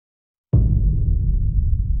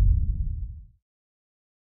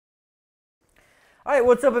All right,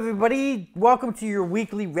 what's up, everybody? Welcome to your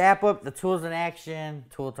weekly wrap-up, the Tools in Action,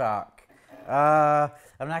 Tool Talk. I'm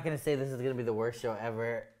not going to say this is going to be the worst show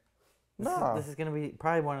ever. This is going to be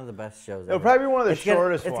probably one of the best shows ever. It'll probably be one of the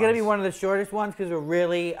shortest ones. It's going to be one of the shortest ones because we're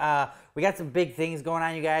really, we got some big things going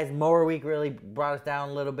on, you guys. Mower Week really brought us down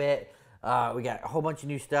a little bit. We got a whole bunch of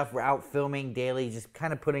new stuff. We're out filming daily, just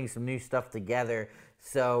kind of putting some new stuff together.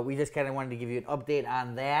 So we just kind of wanted to give you an update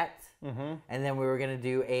on that. Mm-hmm. And then we were going to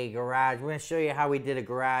do a garage. We're going to show you how we did a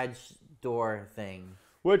garage door thing.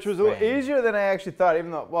 Which was a little easier than I actually thought, even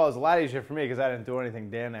though, well, it was a lot easier for me because I didn't do anything.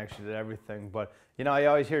 Dan actually did everything. But, you know, I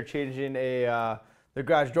always hear changing the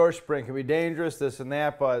garage door spring can be dangerous, this and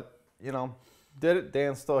that. But, you know, did it.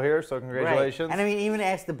 Dan's still here, so congratulations. Right. And I mean, even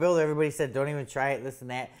asked the builder, everybody said, don't even try it, this and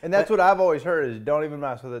that. And that's what I've always heard is don't even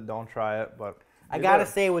mess with it, don't try it. But I got to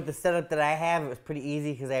say, with the setup that I have, it was pretty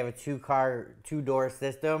easy because I have a two-door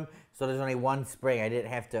system. So there's only one spring. I didn't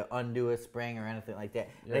have to undo a spring or anything like that.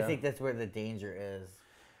 Yeah. And I think that's where the danger is.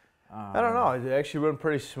 I don't know. It actually went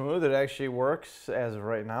pretty smooth. It actually works as of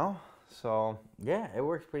right now. So yeah, it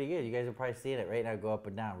works pretty good. You guys are probably seeing it right now go up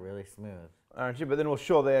and down really smooth. Aren't you? But then we'll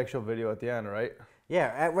show the actual video at the end, right?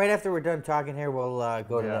 Yeah, right after we're done talking here, we'll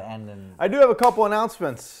go to the end. And I do have a couple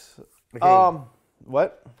announcements. Okay.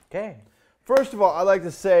 What? Okay. First of all, I'd like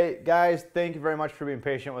to say, guys, thank you very much for being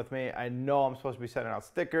patient with me. I know I'm supposed to be sending out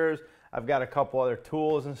stickers. I've got a couple other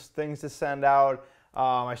tools and things to send out.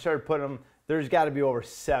 I started putting them. There's got to be over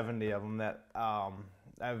 70 of them that I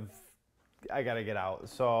got to get out.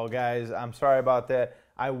 So, guys, I'm sorry about that.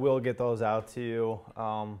 I will get those out to you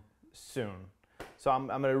soon. So I'm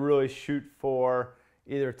going to really shoot for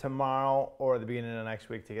either tomorrow or the beginning of next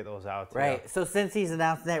week to get those out. Right. So since he's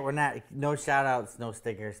announced that, no shout outs, no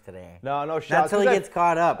stickers today. No shout outs. Not until he gets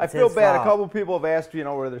caught up. I feel bad. A couple people have asked, you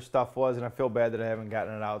know, where their stuff was, and I feel bad that I haven't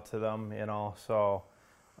gotten it out to them, you know. So,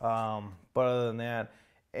 but other than that.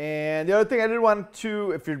 And the other thing I did want to,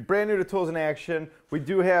 if you're brand new to Tools in Action, we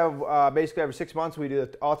do have, basically every 6 months, we do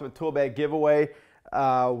the Ultimate Tool Bag Giveaway,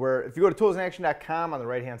 where if you go to toolsinaction.com on the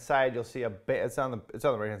right-hand side, you'll see it's on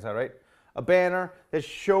the right-hand side, right? A banner that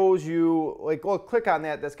shows you, like, well, click on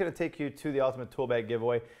that. That's going to take you to the Ultimate Tool Bag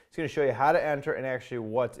Giveaway. It's going to show you how to enter and actually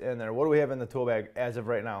what's in there. What do we have in the tool bag as of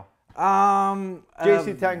right now?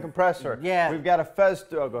 JC10 compressor. Yeah. We've got a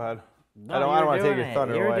Festool. Oh, go ahead. No, I don't want to take your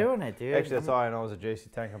thunder away. You're doing it, dude. Actually, that's all I know is a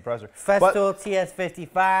JC10 compressor. Festool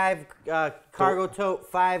TS55, cargo tote,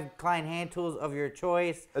 5 Klein hand tools of your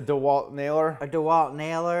choice. A DeWalt nailer. A DeWalt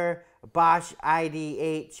nailer. A Bosch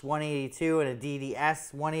IDH 182 and a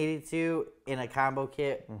DDS 182 in a combo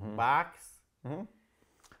kit box. I think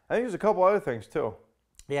there's a couple other things, too.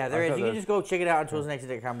 Yeah, there is. You can just go check it out on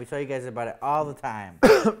toolsinaction.com. We tell you guys about it all the time.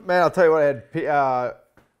 Man, I'll tell you what, I had,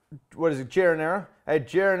 what is it, Gironera? I had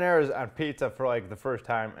Gironera's on pizza for like the first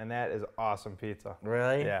time, and that is awesome pizza.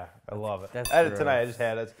 Really? Yeah, I love it. That's I had it tonight. I just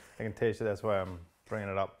had it. I can taste it. That's why I'm bringing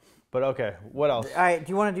it up. But okay, what else? All right, do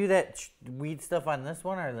you want to do that weed stuff on this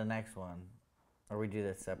one or the next one? Or we do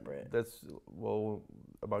that separate? That's, well,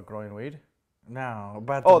 about growing weed? No,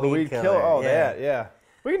 about the weed killer. Oh, yeah. Yeah.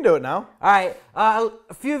 We can do it now. All right. A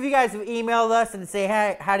few of you guys have emailed us and say,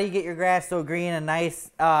 hey, how do you get your grass so green and nice?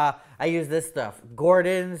 I use this stuff.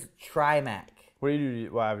 Gordon's Trimac. What do you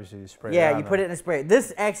do? Well, obviously you spray it. Yeah, you put it in a spray.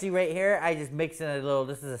 This actually right here, I just mix in a little,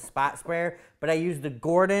 this is a spot sprayer, but I use the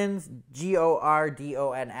Gordon's,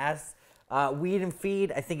 Gordons, Weed and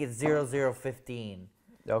Feed. I think it's 0015.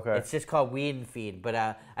 Okay. It's just called Weed and Feed,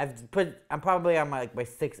 but I'm probably on my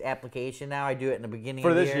 6th application now. I do it in the beginning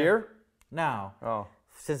of the year. For this year? No. Oh.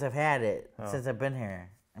 Since I've had it, since I've been here.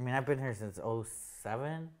 I mean, I've been here since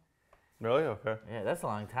 07. Really? Okay. Yeah, that's a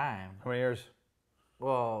long time. How many years?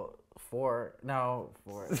 Well,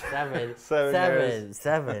 7.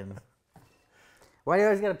 7. Why do you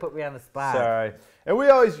always got to put me on the spot? Sorry. And we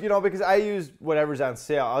always, you know, because I use whatever's on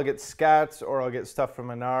sale. I'll get Scott's or I'll get stuff from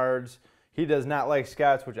Menards. He does not like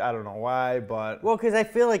Scott's, which I don't know why, but... Well, because I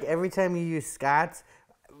feel like every time you use Scott's,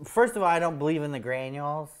 first of all, I don't believe in the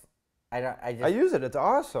granules. I use it. It's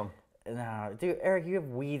awesome. No, dude, Eric, you have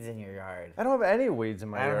weeds in your yard. I don't have any weeds in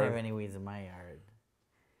my yard. I don't have any weeds in my yard.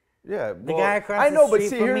 Yeah, the guy across the street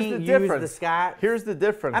from here's me the difference. The Scotts. Here's the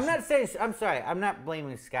difference. I'm not saying. I'm sorry. I'm not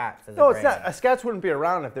blaming Scotts. No, it's not. Scotts wouldn't be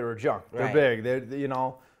around if they were junk. They're right. big. They're, you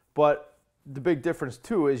know, but the big difference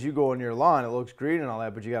too is you go in your lawn, it looks green and all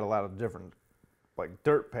that, but you got a lot of different, like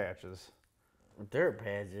dirt patches. Dirt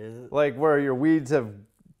patches. Like where your weeds have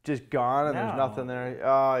just gone and there's nothing there.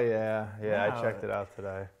 Oh yeah, I checked it out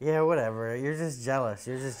today. Yeah, whatever. You're just jealous.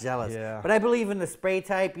 Yeah. But I believe in the spray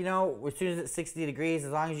type. You know, as soon as it's 60 degrees,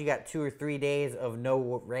 as long as you got 2 or 3 days of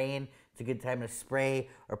no rain, it's a good time to spray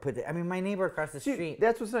or put I mean, my neighbor across the See, street,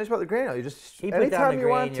 that's what's nice about the granule. You just he put down anytime the you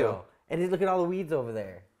want to. granule. And look at all the weeds over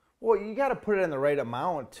there. Well, you got to put it in the right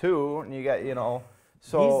amount too, and you got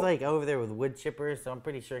So he's like over there with wood chippers, so I'm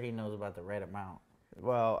pretty sure he knows about the right amount.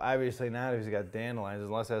 Well, obviously not if he's got dandelions,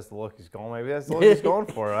 unless that's the look he's going. Maybe that's the look he's going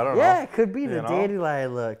for. I don't know. Yeah, it could be the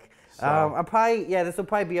dandelion look. So. I'll probably this will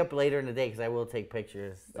probably be up later in the day because I will take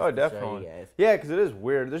pictures. Oh, definitely. Yeah, because it is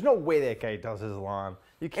weird. There's no way that guy does his lawn.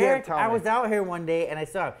 You can't Eric, tell me. I was out here one day and I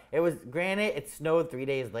saw him. It was granted it snowed 3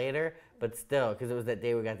 days later, but still because it was that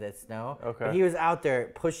day we got that snow. Okay. But he was out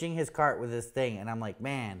there pushing his cart with this thing, and I'm like,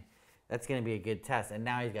 man. That's going to be a good test. And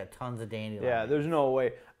now he's got tons of dandelions. Yeah, there's no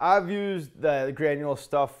way. I've used the granule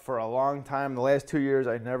stuff for a long time. The last 2 years,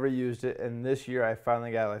 I never used it. And this year, I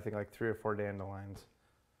finally got, I think, like 3 or 4 dandelions.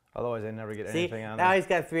 Otherwise, I never get anything on now there. He's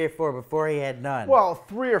got 3 or 4. Before he had none. Well,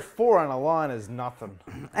 3 or 4 on a lawn is nothing.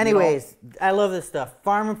 Anyways, I love this stuff.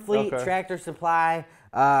 Farm and Fleet, Tractor Supply.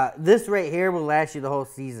 This right here will last you the whole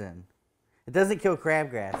season. It doesn't kill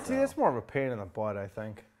crabgrass. See, that's more of a pain in the butt, I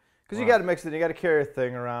think. Because you got to mix it, you got to carry a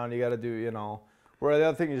thing around, you got to do, where the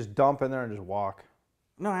other thing you just dump in there and just walk.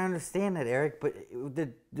 No, I understand that, Eric, but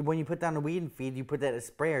when you put down the weed and feed, you put that in a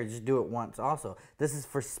sprayer, just do it once also. This is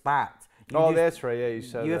for spots. That's right, yeah, you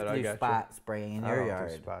said that. You have to do spot spraying in your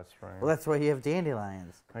yard. Do spot spraying. Well, that's why you have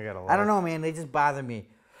dandelions. I got a lot. I don't know, man, they just bother me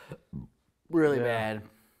really bad.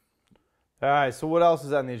 All right, so what else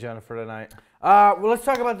is on the agenda for tonight? Well, let's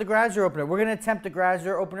talk about the garage door opener. We're going to attempt the garage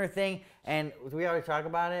door opener thing, and did we already talk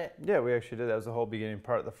about it? Yeah, we actually did. That was the whole beginning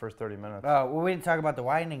part of the first 30 minutes. Well, we didn't talk about the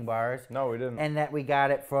winding bars. No, we didn't. And that we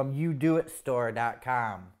got it from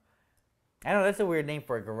youdoitstore.com. I know that's a weird name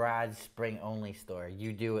for a garage spring-only store.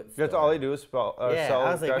 You Do It Store. That's all they do is sell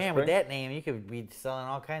I was like, man, spring? with that name, you could be selling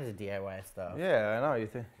all kinds of DIY stuff. Yeah, I know. You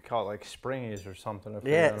call it like Springies or something.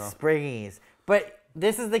 Springies. But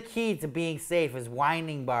this is the key to being safe is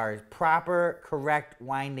winding bars. Proper, correct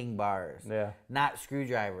winding bars. Yeah. Not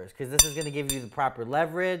screwdrivers. Because this is going to give you the proper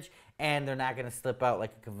leverage, and they're not going to slip out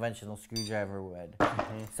like a conventional screwdriver would.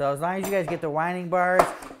 So as long as you guys get the winding bars,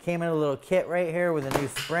 came in a little kit right here with a new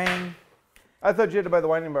spring. I thought you had to buy the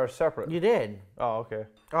winding bars separate. You did. Oh, okay.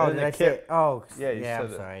 Oh, did I say? Oh, yeah,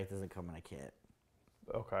 I'm sorry. It doesn't come in a kit.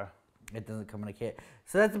 Okay. It doesn't come in a kit.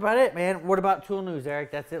 So that's about it, man. What about tool news,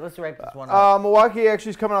 Eric? That's it. Let's wrap this one up. Milwaukee actually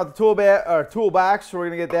is coming out the toolbox, so we're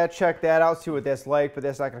going to get that, check that out, see what that's like, but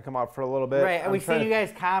that's not going to come out for a little bit. Right, and we've seen you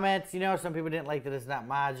guys' comments. Some people didn't like that it's not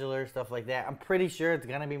modular, stuff like that. I'm pretty sure it's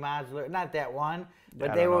going to be modular. Not that one,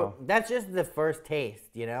 but that's just the first taste,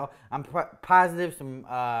 I'm positive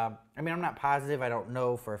I'm not positive. I don't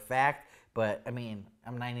know for a fact, but, I'm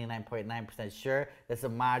 99.9% sure that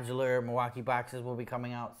some modular Milwaukee boxes will be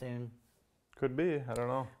coming out soon. Could be. I don't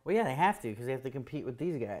know. Well, yeah, they have to because they have to compete with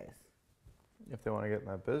these guys. If they want to get in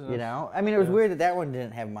that business. It was weird that one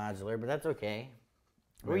didn't have modular, but that's okay.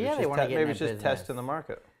 Maybe they want to get in maybe it's just business. testing the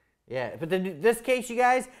market. Yeah, but this case, you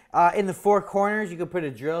guys, in the 4 corners, you could put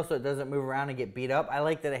a drill so it doesn't move around and get beat up. I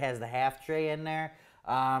like that it has the half tray in there.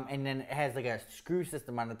 And then it has like a screw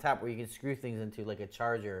system on the top where you can screw things into like a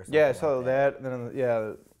charger or something. Yeah, so that. Then,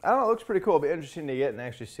 I don't know, it looks pretty cool. It'll be interesting to get and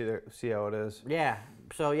actually see how it is. Yeah,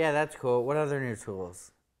 so that's cool. What other new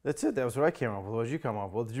tools? That's it. That was what I came up with. What did you come up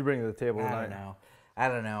with? What did you bring to the table tonight? I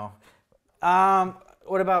don't know.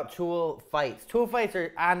 What about tool fights? Tool fights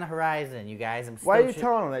are on the horizon, you guys. Why are you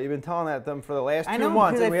telling them that? You've been telling that them for the last 2 months,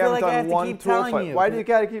 months, and we haven't done one tool fight. Why do you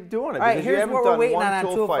got to keep doing it? All right, because here's what we're waiting on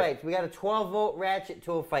tool fights. We got a 12-volt ratchet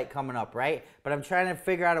tool fight coming up, right? But I'm trying to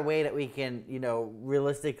figure out a way that we can,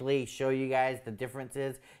 realistically show you guys the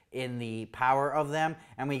differences in the power of them.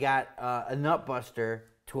 And we got a nut buster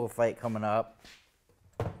tool fight coming up.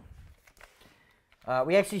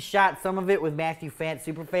 We actually shot some of it with Matthew Fant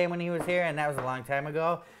Superfan when he was here, and that was a long time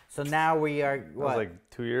ago. So now we are, That was like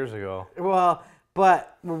 2 years ago. Well,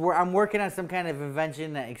 but I'm working on some kind of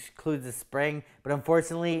invention that excludes the spring, but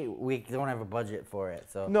unfortunately, we don't have a budget for it.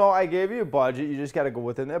 So no, I gave you a budget. You just got to go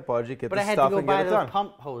within that budget, get the stuff and get it done. But I had to go buy those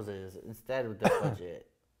pump hoses instead of the budget.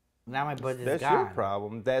 Now my budget's gone. That's your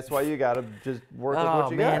problem. That's why you got to just work with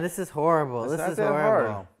what you got. Oh, man, this is horrible. This is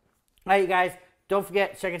horrible. All right, you guys, don't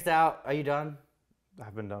forget, check us out. Are you done?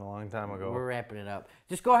 I've been done a long time ago. We're wrapping it up.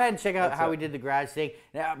 Just go ahead and check out how we did the garage thing.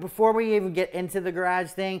 Now, before we even get into the garage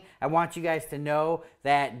thing, I want you guys to know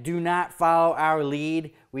that do not follow our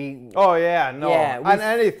lead. On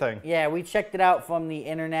anything. Yeah, we checked it out from the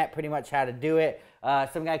internet, pretty much how to do it.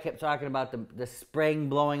 Some guy kept talking about the spring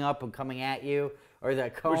blowing up and coming at you, or the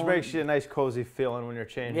cone. Which makes you a nice cozy feeling when you're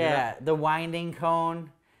changing it. Yeah, the winding cone,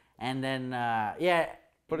 and then,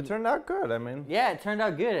 But it turned out good, Yeah, it turned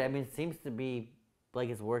out good. It seems to be like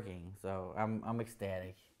it's working, so I'm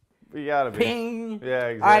ecstatic. We gotta be. Ping. Yeah,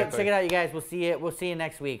 exactly. All right, check it out, you guys. We'll see you. We'll see you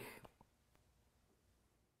next week.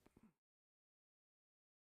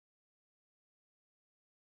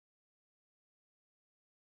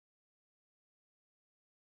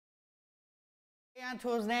 On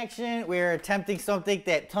Tools in Action, we're attempting something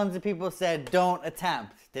that tons of people said don't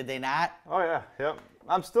attempt. Did they not? Oh yeah, yep.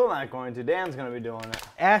 I'm still not going to. Dan's gonna be doing it.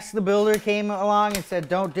 Ask the Builder came along and said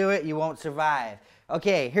don't do it, you won't survive.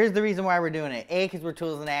 Okay, here's the reason why we're doing it. A, because we're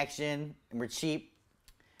Tools in Action and we're cheap.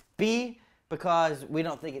 B, because we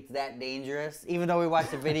don't think it's that dangerous. Even though we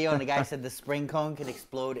watched a video and the guy said the spring cone could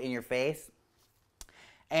explode in your face.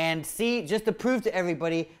 And C, just to prove to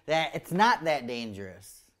everybody that it's not that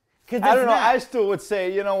dangerous. I don't know. I still would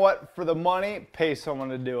say, you know what? For the money, pay someone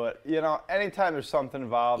to do it. You know, anytime there's something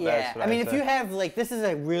involved, that's what I mean, say. if you have, like, this is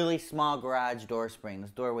a really small garage door spring.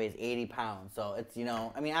 This door weighs 80 pounds. So it's, you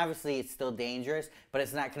know, I mean, obviously it's still dangerous, but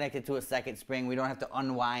it's not connected to a second spring. We don't have to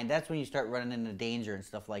unwind. That's when you start running into danger and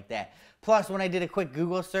stuff like that. Plus, when I did a quick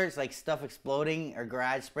Google search, like stuff exploding or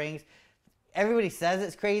garage springs, everybody says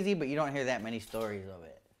it's crazy, but you don't hear that many stories of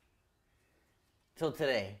it. Till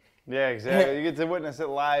today. Yeah, exactly. You get to witness it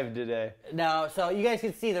live today. No, so you guys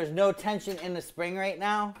can see there's no tension in the spring right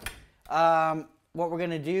now. What we're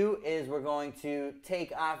going to do is we're going to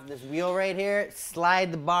take off this wheel right here,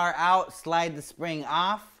 slide the bar out, slide the spring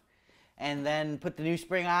off, and then put the new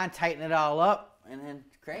spring on, tighten it all up, and then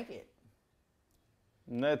crank it.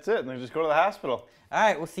 And that's it. And then just go to the hospital. All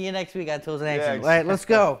right, we'll see you next week on Tools in Action. Yeah, exactly. All right, let's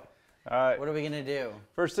go. All right. What are we going to do?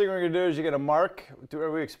 First thing we're going to do is you're going to mark.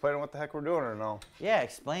 Are we explaining what the heck we're doing or no? Yeah,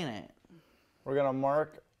 explain it. We're going to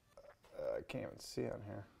mark. I can't even see on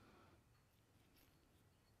here.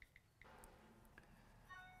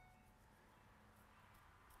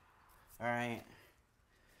 All right.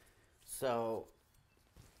 So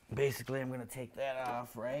basically I'm going to take that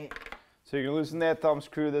off, right? So you can loosen that thumb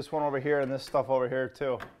screw, this one over here, and this stuff over here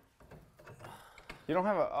too. You don't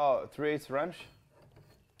have a 3/8 wrench?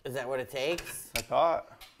 Is that what it takes? I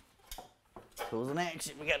thought. Tools in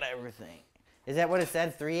Action, we got everything. Is that what it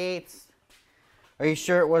said, 3/8? Are you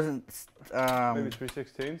sure it wasn't... Maybe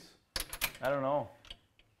 3/16? I don't know.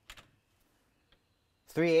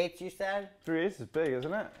 3/8 you said? 3/8 is big,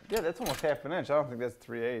 isn't it? Yeah, that's almost half an inch. I don't think that's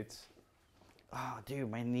 3/8. Oh, dude,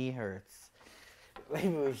 my knee hurts. Maybe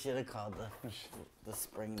we should have called the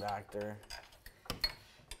spring doctor.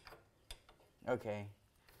 Okay.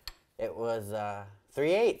 It was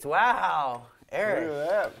 3/8. Wow, Eric. Look at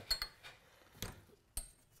that.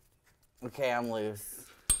 Okay, I'm loose.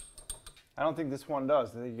 I don't think this one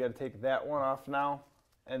does. I think you got to take that one off now,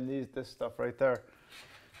 and this stuff right there.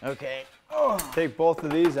 Okay. Oh. Take both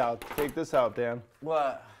of these out. Take this out, Dan.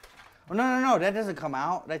 What? Oh, no, that doesn't come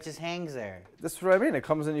out. That just hangs there. This is what I mean. It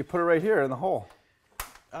comes in, you put it right here in the hole.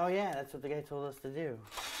 Oh yeah, that's what the guy told us to do.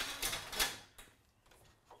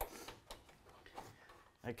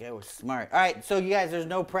 That guy was smart. All right, so you guys, there's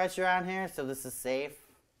no pressure on here, so this is safe.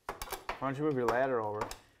 Why don't you move your ladder over?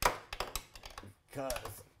 Because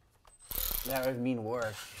that would mean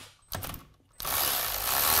work.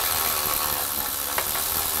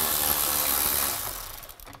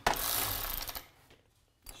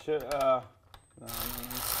 Should,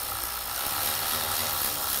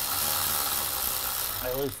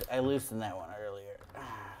 I loosened that one earlier.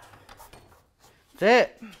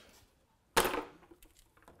 That's it.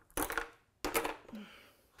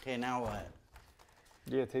 Okay, now what?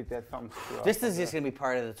 You gotta take that thumb screw off. This is just gonna be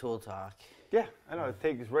part of the tool talk. Yeah, I know.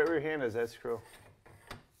 Take right where your hand is, that screw.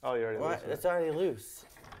 Oh, you already What? loosened it. It's already loose.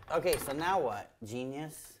 Okay, so now what?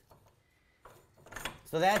 Genius.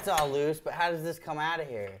 So that's all loose, but how does this come out of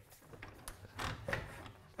here?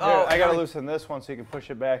 Here, I gotta loosen this one so you can push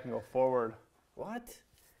it back and go forward. What?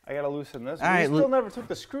 I gotta loosen this. All right, you still never took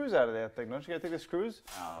the screws out of that thing. Don't you gotta take the screws?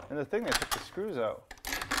 Oh. And the thing, they took the screws out.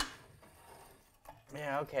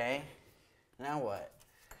 Yeah, okay. Now what?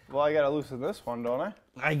 Well, I gotta loosen this one, don't I?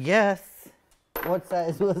 I guess. What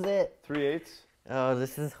size was it? 3/8. Oh,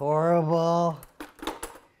 this is horrible.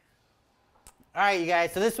 All right, you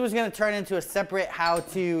guys, so this was gonna turn into a separate how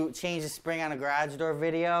to change the spring on a garage door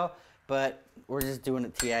video, but we're just doing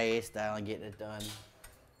it TIA style and getting it done.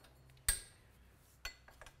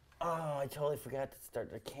 Oh, I totally forgot to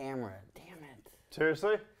start the camera. Damn it.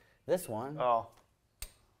 Seriously? This one. Oh.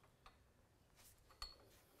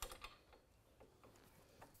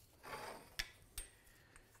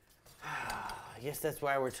 I guess that's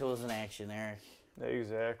why we're Tools in Action, Eric.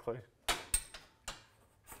 Exactly.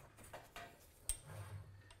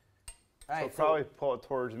 All right, So probably pull it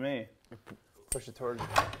towards me. Push it towards me.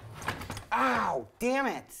 Ow! Damn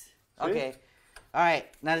it! Okay. All right,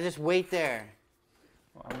 now just wait there.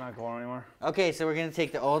 Well, I'm not going anywhere. Okay, so we're gonna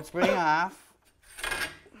take the old spring off.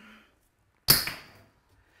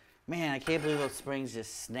 Man, I can't believe those springs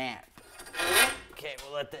just snap. Okay,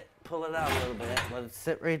 we'll let that pull it out a little bit. Let it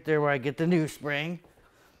sit right there where I get the new spring.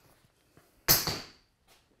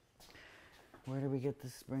 Where did we get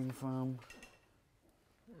this spring from?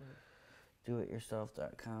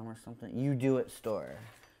 doityourself.com or something. You Do It store.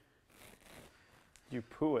 You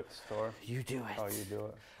poo it store. You do it. Oh, you do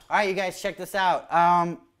it. All right, you guys, check this out.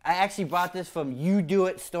 I actually bought this from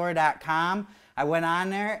youdoitstore.com. I went on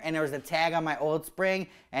there, and there was a tag on my old spring,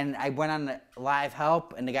 and I went on the live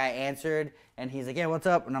help, and the guy answered, and he's like, yeah, what's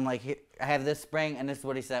up? And I'm like, I have this spring, and this is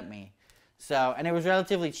what he sent me. So, and it was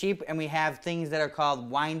relatively cheap, and we have things that are called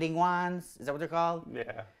winding wands. Is that what they're called?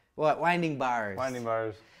 Yeah. What? Winding bars. Winding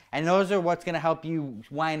bars. And those are what's going to help you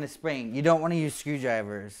wind the spring. You don't want to use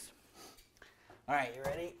screwdrivers. All right, you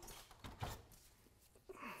ready?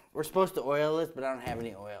 We're supposed to oil this, but I don't have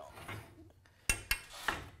any oil.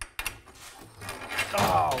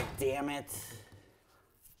 Oh, damn it.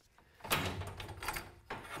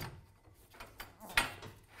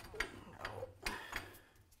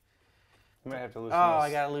 You might have to loosen Oh, this.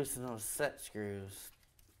 I got to loosen those set screws.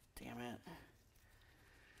 Damn it.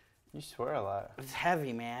 You swear a lot. It's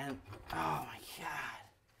heavy, man. Oh, my God.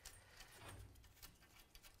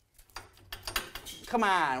 Come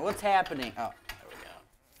on, what's happening? Oh, there we go.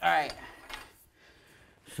 All right.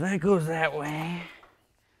 So that goes that way.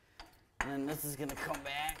 And then this is going to come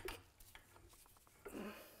back.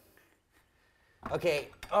 Okay.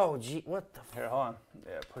 Oh, gee, what the f... Here, hold on.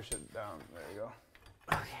 Yeah, push it down. There you go.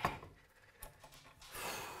 Okay.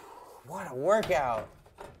 What a workout.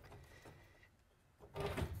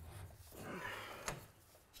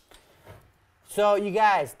 So, you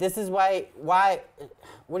guys, this is why, what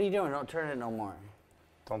are you doing? Don't turn it no more.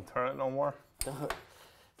 Don't turn it no more?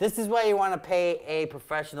 This is why you want to pay a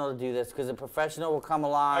professional to do this, because a professional will come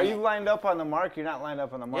along. Are you lined up on the mark? You're not lined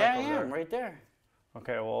up on the mark Yeah, I over there. am, right there.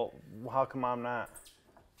 Okay, well, how come I'm not?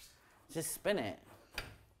 Just spin it.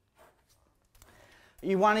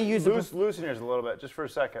 You want to use Loosen yours a little bit, just for a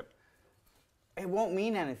second. It won't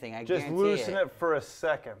mean anything, I Just guarantee loosen it for a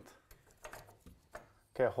second.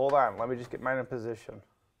 Okay, hold on. Let me just get mine in position.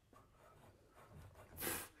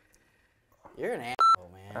 You're an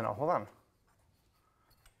asshole, man. I know, hold on.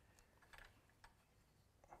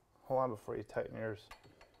 Hold on before you tighten yours.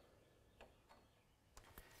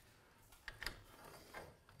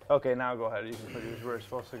 Okay, now go ahead. You can put yours where it's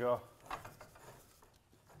supposed to go.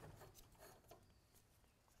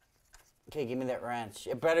 Okay, give me that wrench.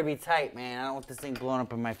 It better be tight, man. I don't want this thing blowing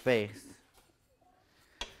up in my face.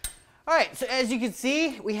 All right, so as you can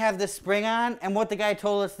see, we have the spring on, and what the guy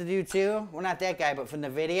told us to do too, well, not that guy, but from the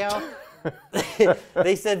video,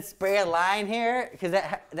 they said spray a line here, because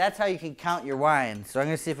that's how you can count your wine. So I'm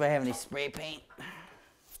going to see if I have any spray paint.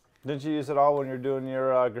 Didn't you use it all when you were doing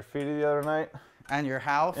your graffiti the other night? On your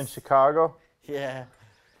house? In Chicago? Yeah.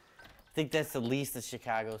 I think that's the least of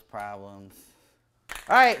Chicago's problems.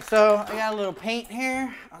 All right, so I got a little paint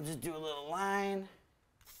here. I'll just do a little line.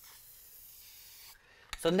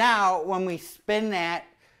 So now, when we spin that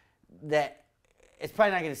it's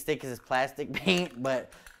probably not going to stick because it's plastic paint,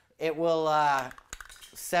 but it will, I'll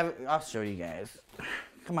show you guys.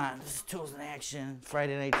 Come on, this is Tools in Action,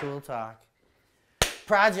 Friday Night Tool Talk.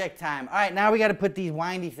 Project time. All right, now we got to put these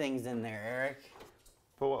windy things in there, Eric.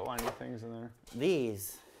 Put what windy things in there?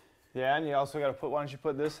 These. Yeah, and you also got to put, why don't you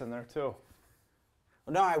put this in there too?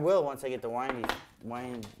 Well, no, I will once I get the windy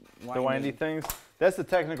things? That's the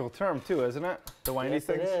technical term too, isn't it? The windy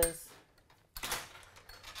things? Yes, it is.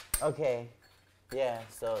 Okay. Yeah,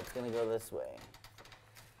 so it's going to go this way.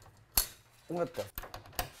 What the...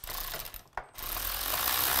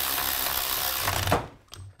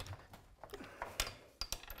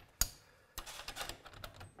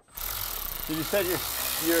 Did you set your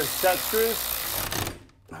set screws?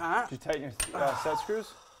 Huh? Did you tighten your set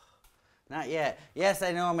screws? Not yet. Yes,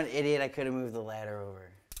 I know I'm an idiot. I could have moved the ladder over.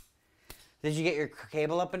 Did you get your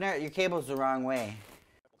cable up in there? Your cable's the wrong way.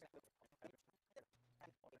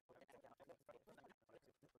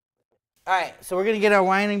 All right, so we're going to get our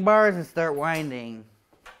winding bars and start winding.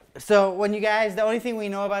 So when you guys, the only thing we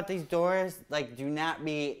know about these doors, like, do not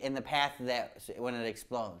be in the path of that when it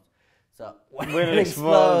explodes. So when it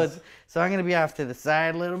explodes. So I'm going to be off to the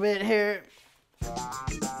side a little bit here.